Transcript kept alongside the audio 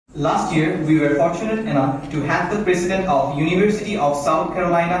Last year, we were fortunate enough to have the President of University of South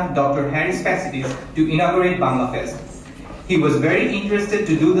Carolina, Dr. Harris Pastides, to inaugurate BanglaFest. He was very interested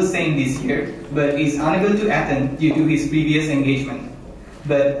to do the same this year, but is unable to attend due to his previous engagement.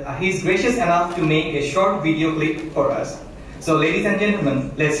 But he is gracious enough to make a short video clip for us. So ladies and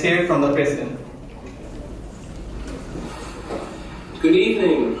gentlemen, let's hear from the President. Good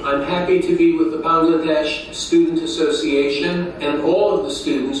evening. I'm happy to be with the Bangladesh Student Association and all of the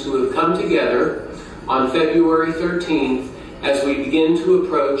students who have come together on February 13th as we begin to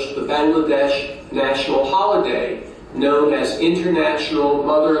approach the Bangladesh national holiday known as International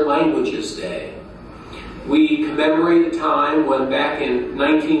Mother Languages Day. We commemorate a time when back in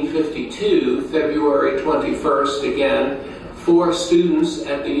 1952, February 21st again, 4 students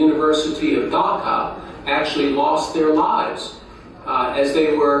at the University of Dhaka actually lost their lives as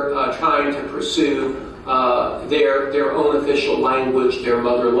they were trying to pursue their own official language, their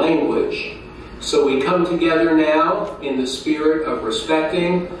mother language. So we come together now in the spirit of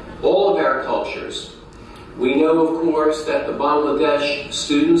respecting all of our cultures. We know, of course, that the Bangladesh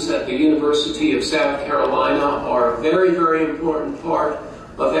students at the University of South Carolina are a very, very important part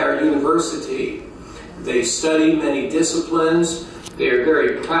of our university. They study many disciplines. They're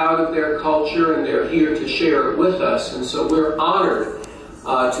very proud of their culture, and they're here to share it with us. And so we're honored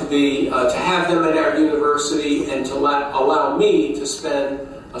to have them at our university and to allow me to spend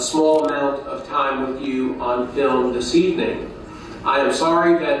a small amount of time with you on film this evening. I am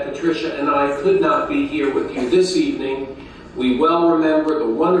sorry that Patricia and I could not be here with you this evening. We well remember the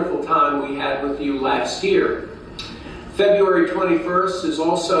wonderful time we had with you last year. February 21st is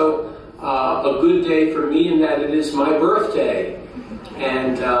also a good day for me in that it is my birthday.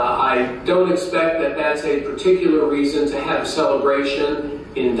 And I don't expect that that's a particular reason to have a celebration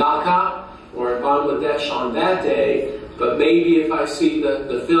in Dhaka or in Bangladesh on that day, but maybe if I see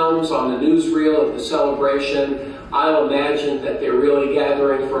the films on the newsreel of the celebration, I'll imagine that they're really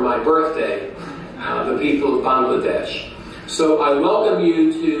gathering for my birthday, the people of Bangladesh. So I welcome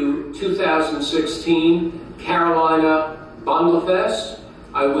you to 2016 Carolina BanglaFest.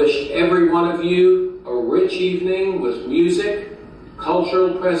 I wish every one of you a rich evening with music,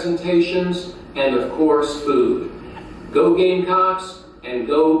 cultural presentations, and of course food. Go Gamecocks and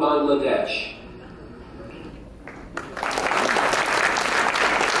go Bangladesh.